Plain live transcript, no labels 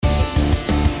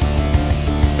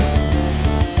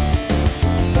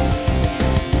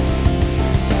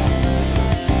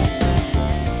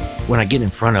When I get in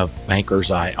front of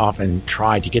bankers, I often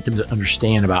try to get them to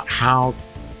understand about how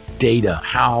data,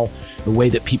 how the way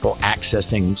that people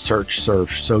accessing search,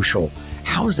 surf, social,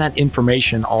 how is that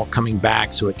information all coming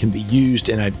back so it can be used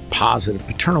in a positive,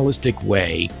 paternalistic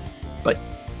way, but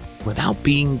without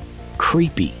being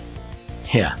creepy.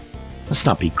 Yeah, let's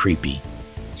not be creepy.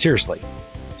 Seriously,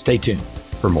 stay tuned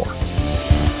for more.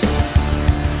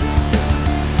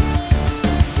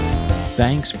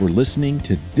 Thanks for listening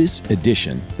to this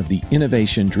edition of the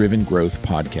Innovation Driven Growth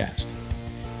Podcast.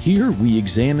 Here we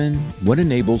examine what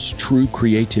enables true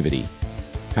creativity,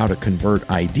 how to convert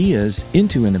ideas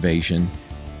into innovation,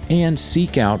 and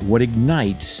seek out what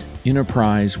ignites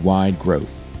enterprise-wide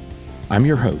growth. I'm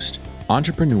your host,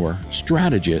 entrepreneur,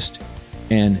 strategist,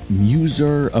 and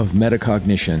muser of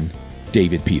metacognition,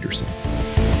 David Peterson.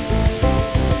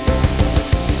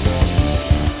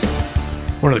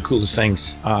 One of the coolest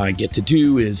things I get to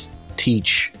do is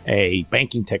teach a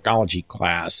banking technology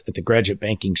class at the Graduate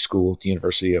Banking School at the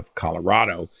University of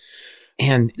Colorado.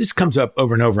 And this comes up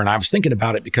over and over. And I was thinking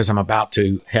about it because I'm about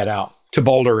to head out to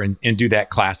Boulder and do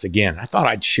that class again. I thought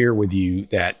I'd share with you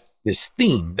that this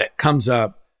theme that comes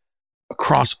up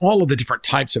across all of the different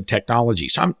types of technology.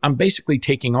 So I'm basically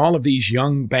taking all of these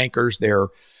young bankers, they're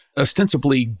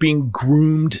ostensibly being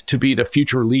groomed to be the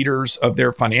future leaders of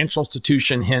their financial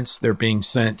institution. Hence, they're being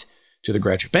sent to the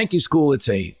Graduate Banking School. It's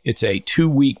a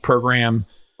 2-week program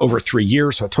over 3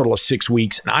 years, so a total of 6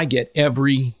 weeks. And I get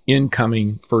every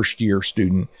incoming first-year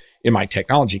student in my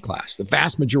technology class. The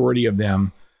vast majority of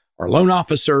them are loan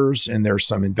officers, and there's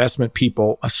some investment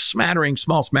people, a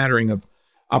small smattering of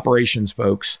operations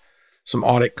folks, some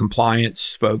audit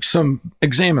compliance folks, some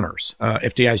examiners,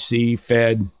 FDIC,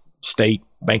 Fed, state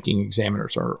banking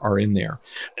examiners are in there.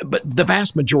 But the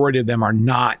vast majority of them are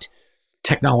not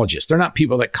technologists. They're not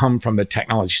people that come from the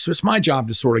technology. So it's my job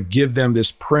to sort of give them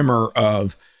this primer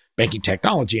of banking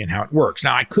technology and how it works.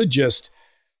 Now, I could just,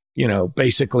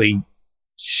 basically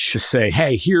just say,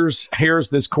 hey, here's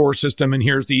this core system and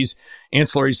here's these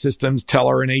ancillary systems,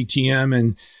 teller and ATM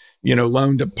and,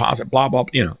 loan deposit, blah, blah,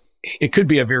 It could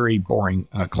be a very boring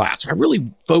class. I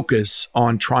really focus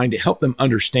on trying to help them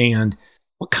understand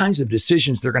what kinds of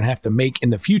decisions they're going to have to make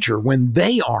in the future when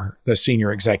they are the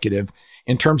senior executive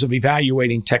in terms of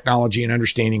evaluating technology and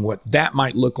understanding what that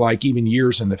might look like even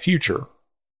years in the future.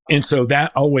 And so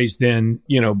that always then,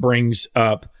 brings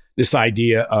up this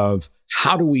idea of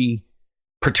how do we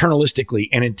paternalistically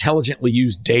and intelligently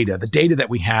use data, the data that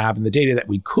we have and the data that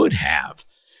we could have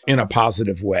in a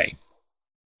positive way.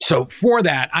 So for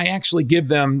that, I actually give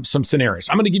them some scenarios.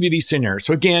 I'm going to give you these scenarios.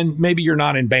 So again, maybe you're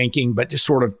not in banking, but just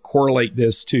sort of correlate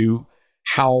this to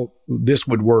how this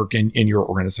would work in your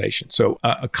organization. So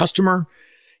a customer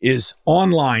is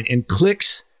online and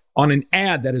clicks on an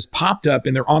ad that has popped up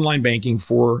in their online banking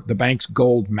for the bank's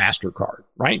Gold MasterCard,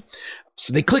 right?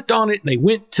 So they clicked on it and they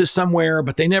went to somewhere,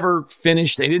 but they never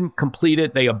finished. They didn't complete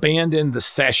it. They abandoned the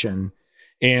session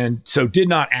and so did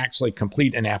not actually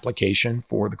complete an application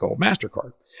for the Gold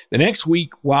MasterCard. The next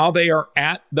week, while they are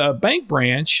at the bank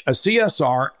branch, a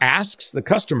CSR asks the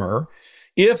customer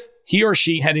if he or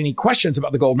she had any questions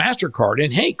about the Gold MasterCard.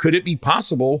 And hey, could it be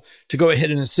possible to go ahead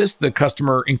and assist the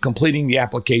customer in completing the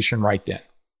application right then?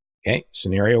 Okay,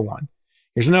 scenario one.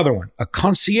 Here's another one. A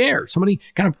concierge, somebody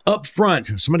kind of up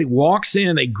front, somebody walks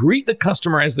in, they greet the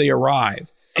customer as they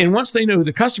arrive. And once they know who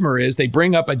the customer is, they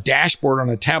bring up a dashboard on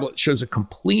a tablet that shows a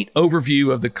complete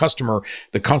overview of the customer.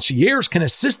 The concierge can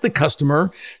assist the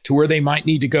customer to where they might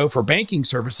need to go for banking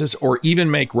services or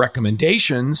even make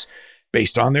recommendations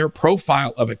based on their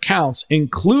profile of accounts,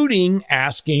 including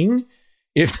asking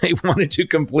if they wanted to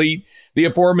complete the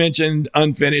aforementioned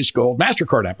unfinished Gold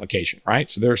MasterCard application, right?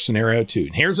 So there's scenario two.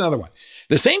 And here's another one.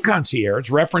 The same concierge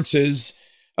references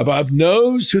above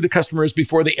knows who the customer is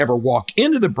before they ever walk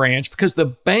into the branch because the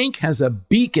bank has a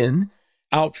beacon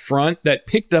out front that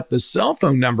picked up the cell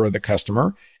phone number of the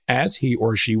customer as he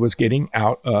or she was getting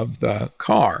out of the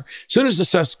car. As soon as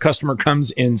the customer comes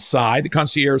inside, the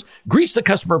concierge greets the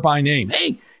customer by name.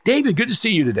 Hey, David, good to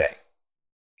see you today.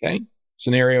 Okay.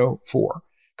 Scenario four.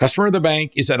 Customer of the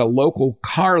bank is at a local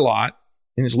car lot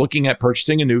and is looking at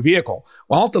purchasing a new vehicle.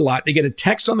 While at the lot, they get a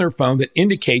text on their phone that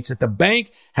indicates that the bank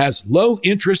has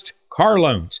low-interest car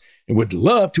loans and would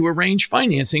love to arrange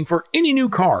financing for any new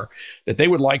car that they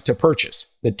would like to purchase.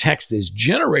 The text is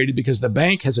generated because the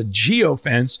bank has a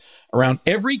geofence around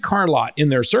every car lot in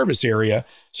their service area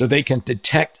so they can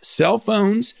detect cell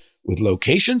phones with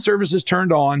location services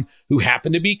turned on who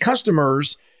happen to be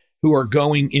customers who are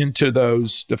going into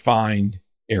those defined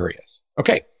areas.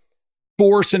 Okay.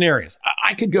 4 scenarios.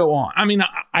 I could go on. I mean,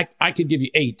 I could give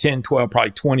you 8, 10, 12, probably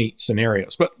 20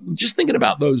 scenarios, but just thinking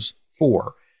about those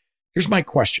 4, Here's my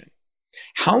question.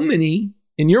 How many,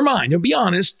 in your mind, and be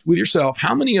honest with yourself,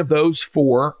 how many of those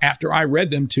four, after I read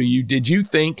them to you, did you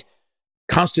think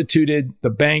constituted the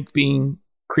bank being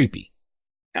creepy?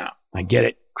 Now, I get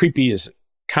it. Creepy is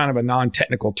kind of a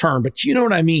non-technical term, but you know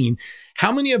what I mean.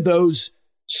 How many of those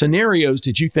scenarios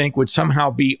did you think would somehow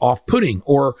be off-putting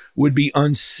or would be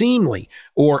unseemly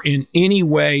or in any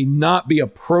way not be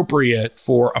appropriate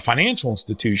for a financial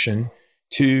institution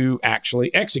to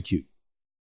actually execute?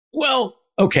 Well,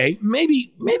 okay,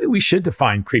 maybe we should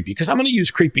define creepy, because I'm going to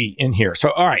use creepy in here.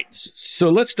 So, all right, so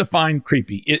let's define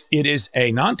creepy. It is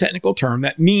a non-technical term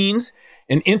that means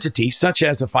an entity such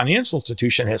as a financial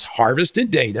institution has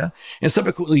harvested data and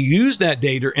subsequently used that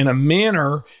data in a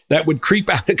manner that would creep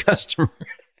out a customer.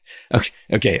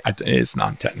 Okay, it's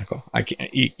non-technical.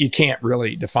 You can't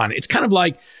really define it. It's kind of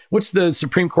like, what's the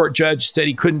Supreme Court judge said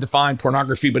he couldn't define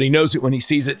pornography, but he knows it when he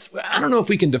sees it. I don't know if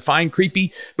we can define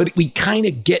creepy, but we kind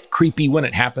of get creepy when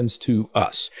it happens to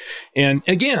us. And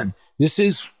again, this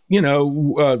is,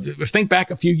 think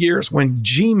back a few years when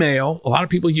Gmail, a lot of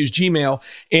people use Gmail,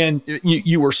 and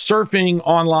you were surfing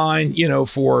online,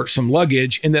 for some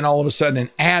luggage, and then all of a sudden an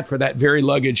ad for that very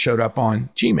luggage showed up on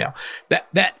Gmail.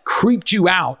 That creeped you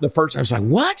out the first time. I was like,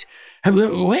 what?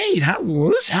 Wait, how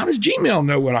does Gmail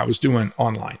know what I was doing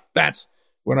online? That's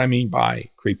what I mean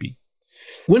by creepy.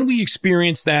 When we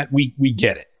experience that, we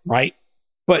get it, right?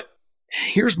 But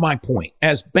here's my point.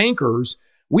 As bankers,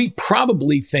 we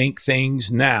probably think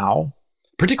things now,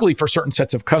 particularly for certain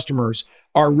sets of customers,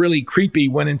 are really creepy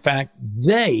when in fact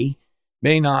they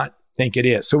may not think it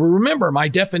is. So remember, my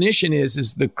definition is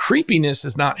the creepiness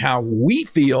is not how we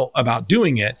feel about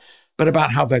doing it, but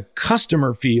about how the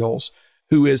customer feels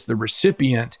who is the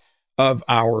recipient of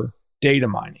our data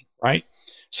mining, right?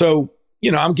 So,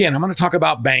 I'm going to talk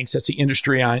about banks. That's the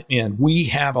industry I'm in. We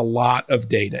have a lot of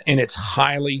data, and it's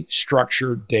highly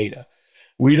structured data.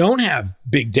 We don't have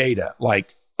big data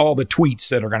like all the tweets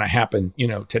that are going to happen,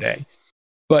 today.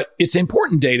 But it's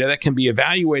important data that can be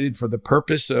evaluated for the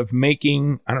purpose of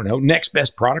making, next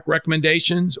best product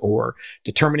recommendations or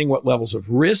determining what levels of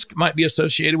risk might be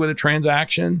associated with a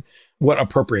transaction, what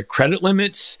appropriate credit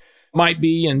limits might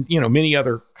be, and, many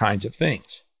other kinds of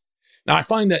things. Now, I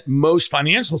find that most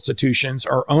financial institutions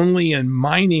are only in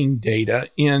mining data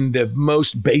in the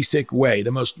most basic way,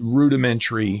 the most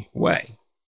rudimentary way.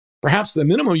 Perhaps the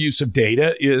minimal use of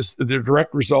data is the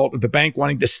direct result of the bank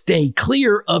wanting to stay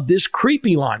clear of this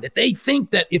creepy line, that they think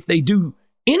that if they do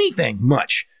anything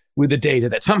much with the data,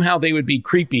 that somehow they would be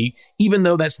creepy, even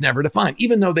though that's never defined,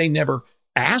 even though they never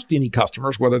asked any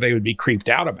customers whether they would be creeped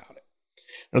out about it.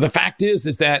 Now, the fact is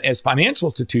that as financial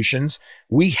institutions,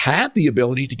 we have the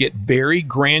ability to get very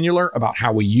granular about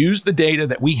how we use the data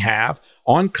that we have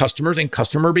on customers and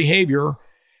customer behavior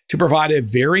to provide a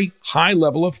very high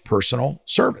level of personal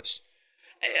service.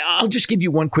 I'll just give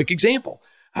you one quick example.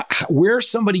 Where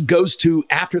somebody goes to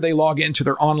after they log into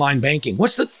their online banking,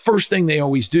 what's the first thing they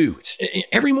always do?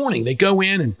 Every morning they go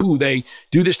in and they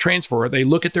do this transfer, or they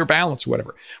look at their balance or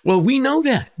whatever. Well, we know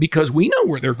that because we know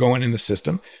where they're going in the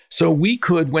system. So we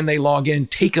could, when they log in,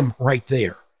 take them right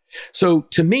there. So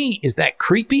to me, is that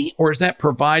creepy, or is that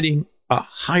providing a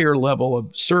higher level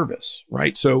of service,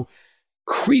 right? So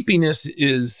creepiness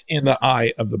is in the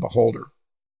eye of the beholder.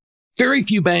 Very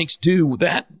few banks do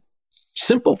that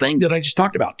simple thing that I just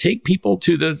talked about. Take people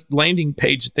to the landing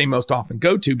page that they most often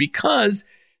go to because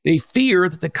they fear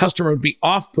that the customer would be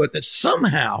off-put, that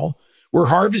somehow we're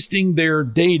harvesting their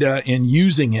data and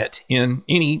using it in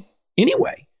any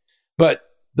way. But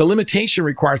the limitation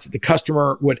requires that the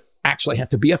customer would actually have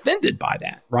to be offended by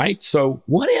that, right? So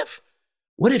what if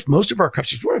most of our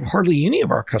customers, what if hardly any of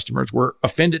our customers were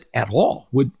offended at all?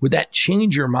 Would that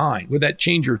change your mind? Would that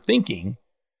change your thinking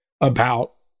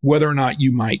about whether or not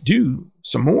you might do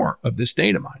some more of this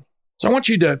data mining? So I want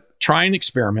you to try an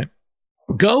experiment.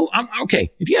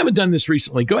 If you haven't done this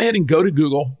recently, go ahead and go to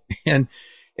Google and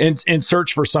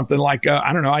search for something like,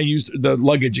 I used the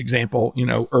luggage example,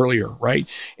 earlier, right?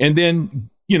 And then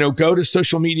go to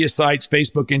social media sites,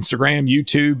 Facebook, Instagram,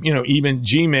 YouTube, even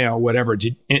Gmail, whatever.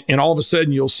 And all of a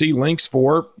sudden you'll see links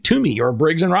for Toomey or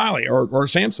Briggs & Riley or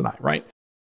Samsonite, right?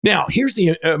 Now, here's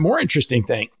the more interesting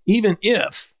thing. Even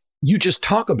if you just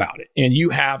talk about it and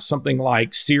you have something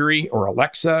like Siri or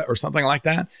Alexa or something like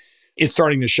that, it's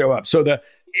starting to show up. So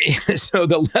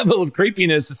the level of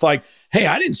creepiness, it's like, hey,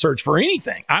 I didn't search for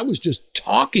anything. I was just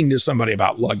talking to somebody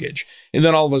about luggage. And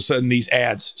then all of a sudden these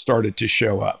ads started to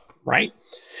show up, right?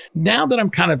 Now that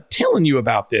I'm kind of telling you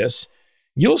about this,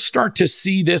 you'll start to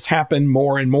see this happen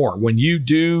more and more. When you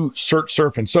do search,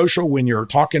 surf, and social, when you're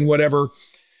talking whatever,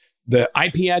 the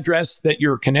IP address that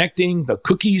you're connecting, the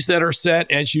cookies that are set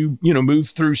as you move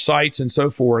through sites and so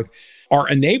forth are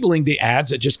enabling the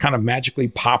ads that just kind of magically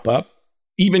pop up.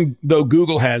 Even though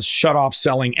Google has shut off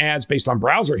selling ads based on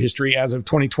browser history as of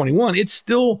 2021, it's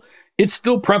still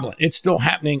prevalent. It's still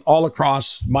happening all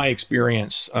across my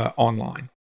experience online.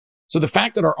 So the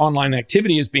fact that our online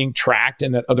activity is being tracked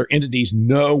and that other entities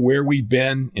know where we've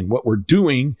been and what we're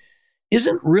doing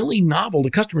isn't really novel to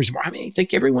customers. I mean, I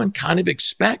think everyone kind of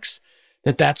expects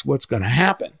that that's what's going to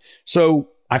happen. So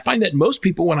I find that most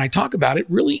people, when I talk about it,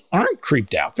 really aren't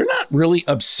creeped out. They're not really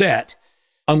upset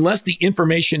unless the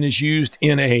information is used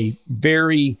in a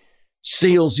very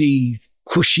salesy,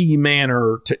 pushy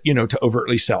manner to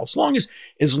overtly sell. As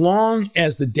long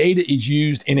as the data is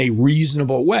used in a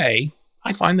reasonable way,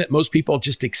 I find that most people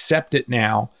just accept it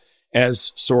now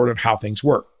as sort of how things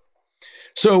work.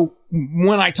 So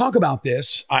when I talk about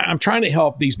this, I'm trying to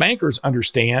help these bankers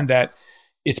understand that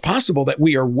it's possible that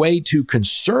we are way too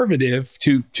conservative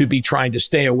to be trying to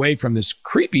stay away from this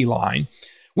creepy line,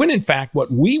 when in fact,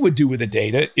 what we would do with the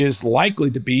data is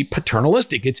likely to be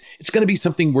paternalistic. It's going to be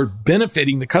something we're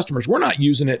benefiting the customers. We're not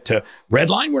using it to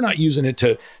redline. We're not using it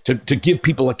to give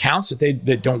people accounts that they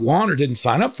don't want or didn't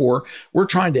sign up for. We're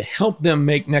trying to help them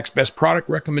make next best product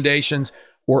recommendations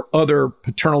or other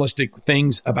paternalistic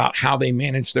things about how they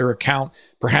manage their account,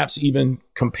 perhaps even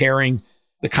comparing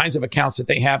the kinds of accounts that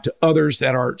they have to others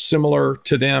that are similar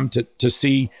to them to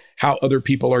see how other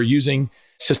people are using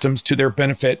systems to their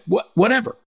benefit,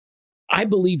 whatever. I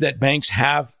believe that banks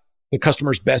have the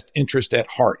customer's best interest at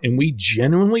heart, and we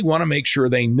genuinely want to make sure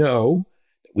they know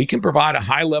that we can provide a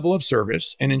high level of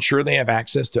service and ensure they have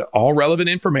access to all relevant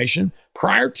information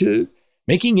prior to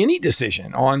making any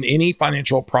decision on any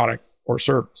financial product or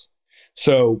service.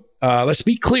 So let's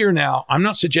be clear now. I'm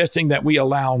not suggesting that we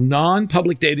allow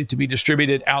non-public data to be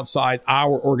distributed outside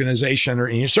our organization or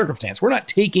any circumstance. We're not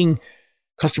taking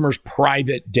customers'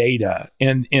 private data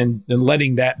and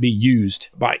letting that be used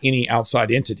by any outside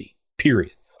entity,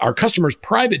 period. Our customers'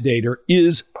 private data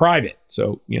is private.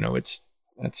 So,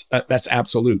 that's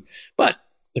absolute. But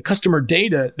the customer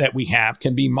data that we have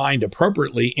can be mined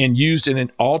appropriately and used in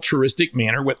an altruistic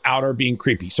manner without our being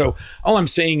creepy. So all I'm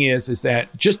saying is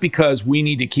that just because we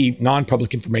need to keep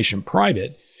non-public information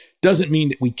private doesn't mean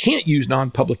that we can't use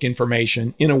non-public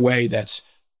information in a way that's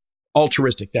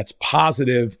altruistic, that's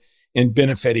positive and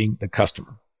benefiting the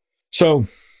customer. So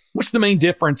what's the main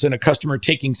difference in a customer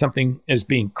taking something as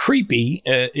being creepy,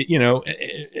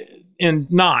 and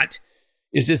not,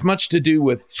 is as much to do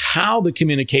with how the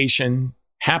communication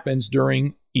happens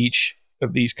during each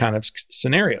of these kind of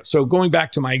scenarios. So going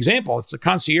back to my example, if the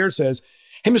concierge says,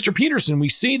 "Hey, Mr. Peterson, we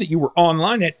see that you were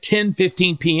online at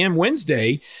 10:15 p.m.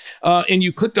 Wednesday, and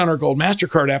you clicked on our Gold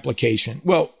MasterCard application."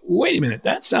 Well, wait a minute.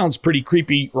 That sounds pretty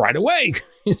creepy right away.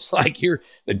 It's like here,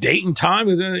 the date and time,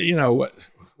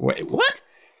 what?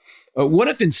 What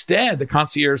if instead the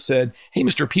concierge said, "Hey,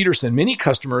 Mr. Peterson, many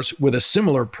customers with a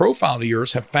similar profile to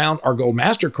yours have found our Gold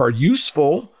MasterCard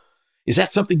useful. Is that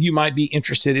something you might be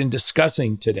interested in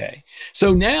discussing today?"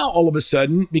 So now all of a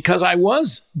sudden, because I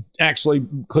was actually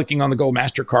clicking on the Gold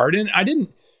MasterCard and I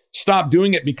didn't stop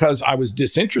doing it because I was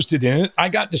disinterested in it, I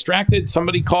got distracted.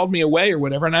 Somebody called me away or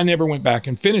whatever, and I never went back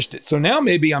and finished it. So now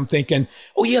maybe I'm thinking,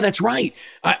 oh yeah, that's right.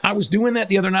 I was doing that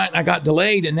the other night and I got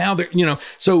delayed. And now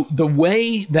so the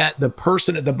way that the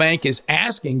person at the bank is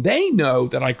asking, they know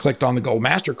that I clicked on the Gold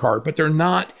MasterCard, but they're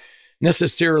not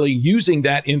necessarily using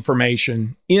that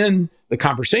information in the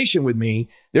conversation with me.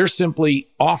 They're simply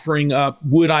offering up,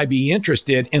 would I be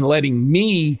interested, and letting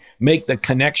me make the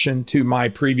connection to my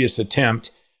previous attempt,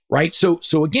 right? So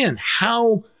again,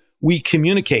 how we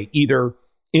communicate either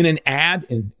in an ad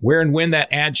and where and when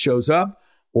that ad shows up,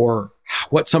 or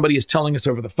what somebody is telling us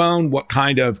over the phone, what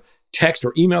kind of text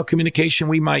or email communication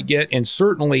we might get, and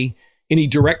certainly any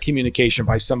direct communication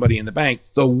by somebody in the bank,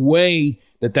 the way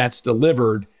that that's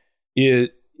delivered,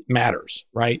 it matters,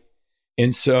 right?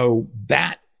 And so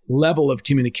that level of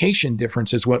communication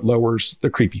difference is what lowers the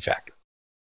creepy factor.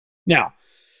 Now,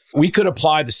 we could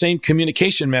apply the same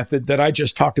communication method that I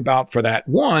just talked about for that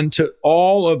one to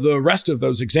all of the rest of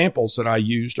those examples that I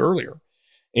used earlier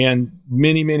and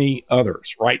many, many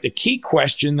others, right? The key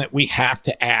question that we have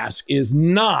to ask is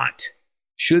not,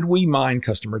 should we mine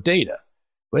customer data?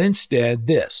 But instead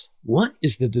this, what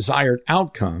is the desired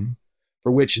outcome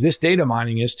for which this data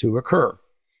mining is to occur?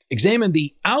 Examine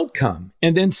the outcome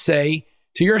and then say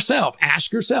to yourself,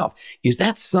 ask yourself, is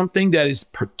that something that is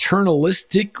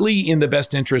paternalistically in the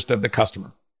best interest of the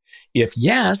customer? If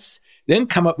yes, then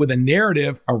come up with a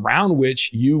narrative around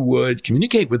which you would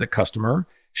communicate with the customer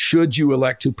should you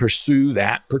elect to pursue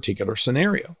that particular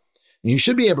scenario. And you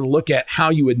should be able to look at how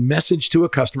you would message to a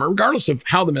customer, regardless of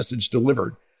how the message is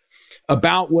delivered,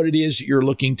 about what it is you're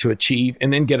looking to achieve,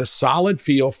 and then get a solid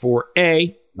feel for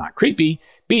A, not creepy,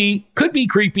 B, could be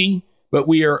creepy, but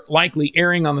we are likely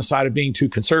erring on the side of being too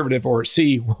conservative, or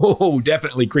C, whoa,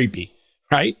 definitely creepy,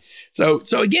 right? So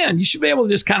again, you should be able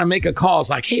to just kind of make a call. It's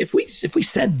like, hey, if we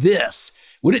said this,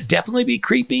 would it definitely be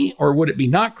creepy, or would it be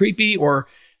not creepy, or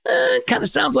it kind of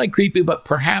sounds like creepy, but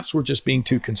perhaps we're just being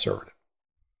too conservative.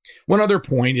 One other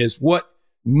point is what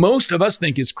most of us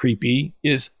think is creepy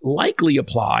is likely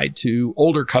applied to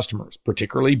older customers,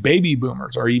 particularly baby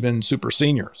boomers or even super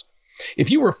seniors.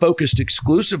 If you were focused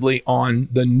exclusively on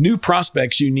the new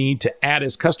prospects you need to add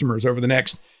as customers over the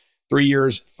next 3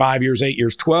 years, 5 years, 8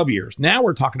 years, 12 years, now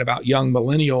we're talking about young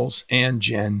millennials and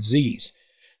Gen Zs.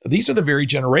 These are the very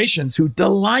generations who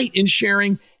delight in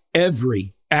sharing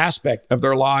every aspect of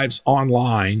their lives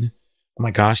online. Oh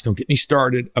my gosh, don't get me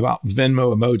started about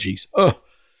Venmo emojis.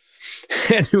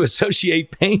 And to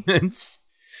associate payments,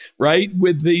 right,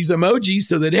 with these emojis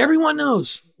so that everyone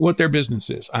knows what their business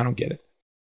is. I don't get it.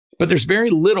 But there's very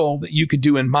little that you could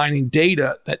do in mining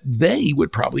data that they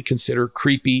would probably consider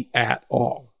creepy at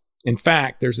all. In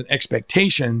fact, there's an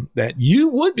expectation that you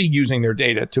would be using their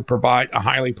data to provide a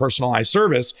highly personalized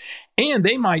service, and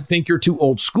they might think you're too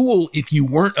old school if you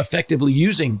weren't effectively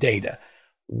using data.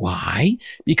 Why?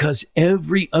 Because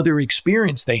every other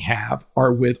experience they have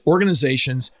are with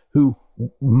organizations who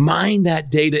mine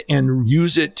that data and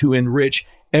use it to enrich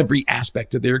every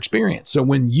aspect of their experience. So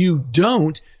when you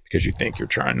don't, because you think you're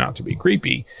trying not to be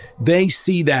creepy, they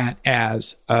see that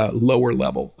as a lower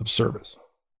level of service.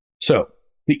 So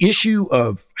the issue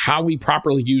of how we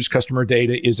properly use customer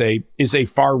data is a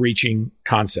far-reaching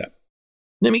concept.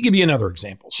 Let me give you another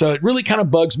example. So it really kind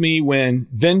of bugs me when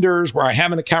vendors where I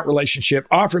have an account relationship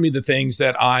offer me the things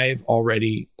that I've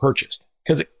already purchased,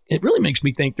 because it really makes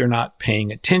me think they're not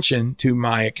paying attention to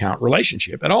my account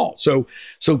relationship at all. So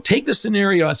take the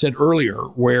scenario I said earlier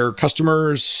where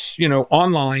customers,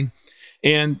 online,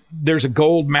 and there's a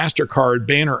gold MasterCard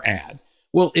banner ad.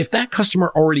 Well, if that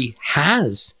customer already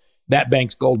has that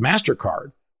bank's gold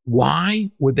MasterCard,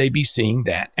 why would they be seeing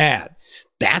that ad?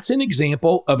 That's an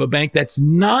example of a bank that's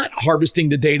not harvesting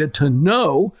the data to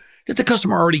know that the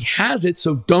customer already has it.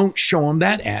 So don't show them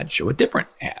that ad, show a different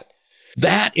ad.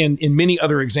 That and many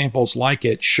other examples like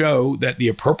it show that the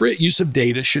appropriate use of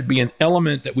data should be an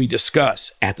element that we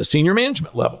discuss at the senior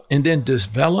management level, and then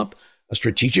develop a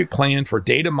strategic plan for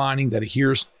data mining that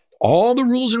adheres to all the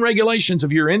rules and regulations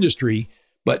of your industry,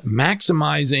 but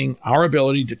maximizing our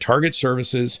ability to target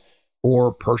services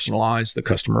or personalize the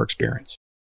customer experience.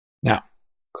 Now,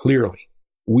 clearly,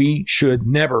 we should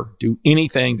never do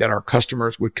anything that our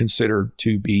customers would consider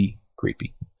to be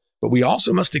creepy. But we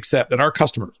also must accept that our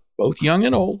customers, both young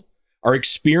and old, are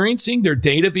experiencing their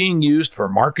data being used for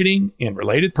marketing and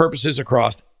related purposes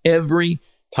across every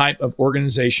type of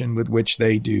organization with which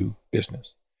they do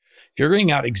business.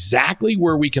 Figuring out exactly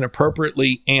where we can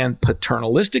appropriately and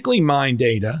paternalistically mine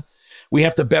data, we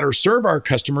have to better serve our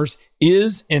customers,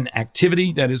 is an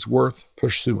activity that is worth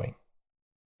pursuing.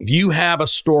 If you have a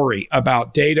story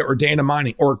about data or data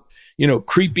mining or,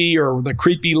 creepy or the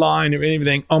creepy line or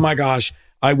anything, oh my gosh,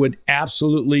 I would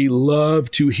absolutely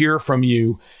love to hear from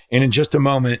you. And in just a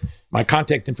moment, my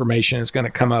contact information is going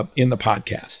to come up in the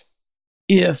podcast.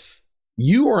 If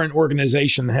you are an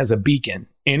organization that has a beacon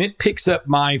and it picks up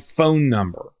my phone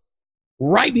number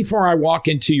right before I walk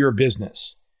into your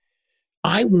business,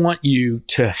 I want you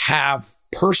to have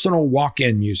personal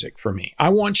walk-in music for me. I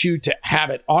want you to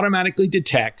have it automatically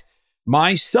detect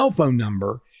my cell phone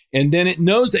number, and then it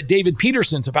knows that David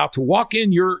Peterson's about to walk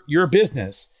in your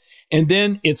business, and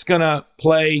then it's going to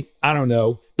play, I don't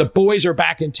know, The Boys Are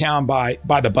Back in Town by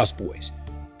the Bus Boys.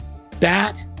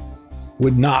 That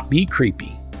would not be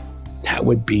creepy. That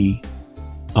would be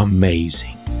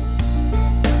amazing.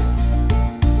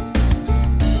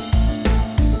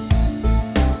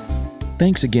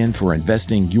 Thanks again for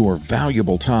investing your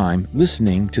valuable time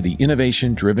listening to the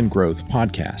Innovation Driven Growth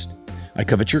podcast. I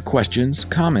covet your questions,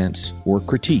 comments, or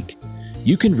critique.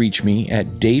 You can reach me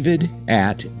at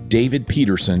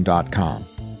david@davidpeterson.com.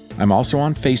 I'm also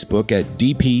on Facebook at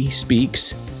DP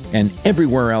Speaks and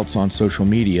everywhere else on social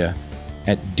media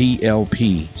at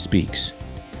DLP Speaks.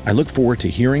 I look forward to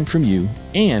hearing from you,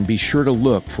 and be sure to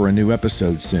look for a new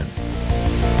episode soon.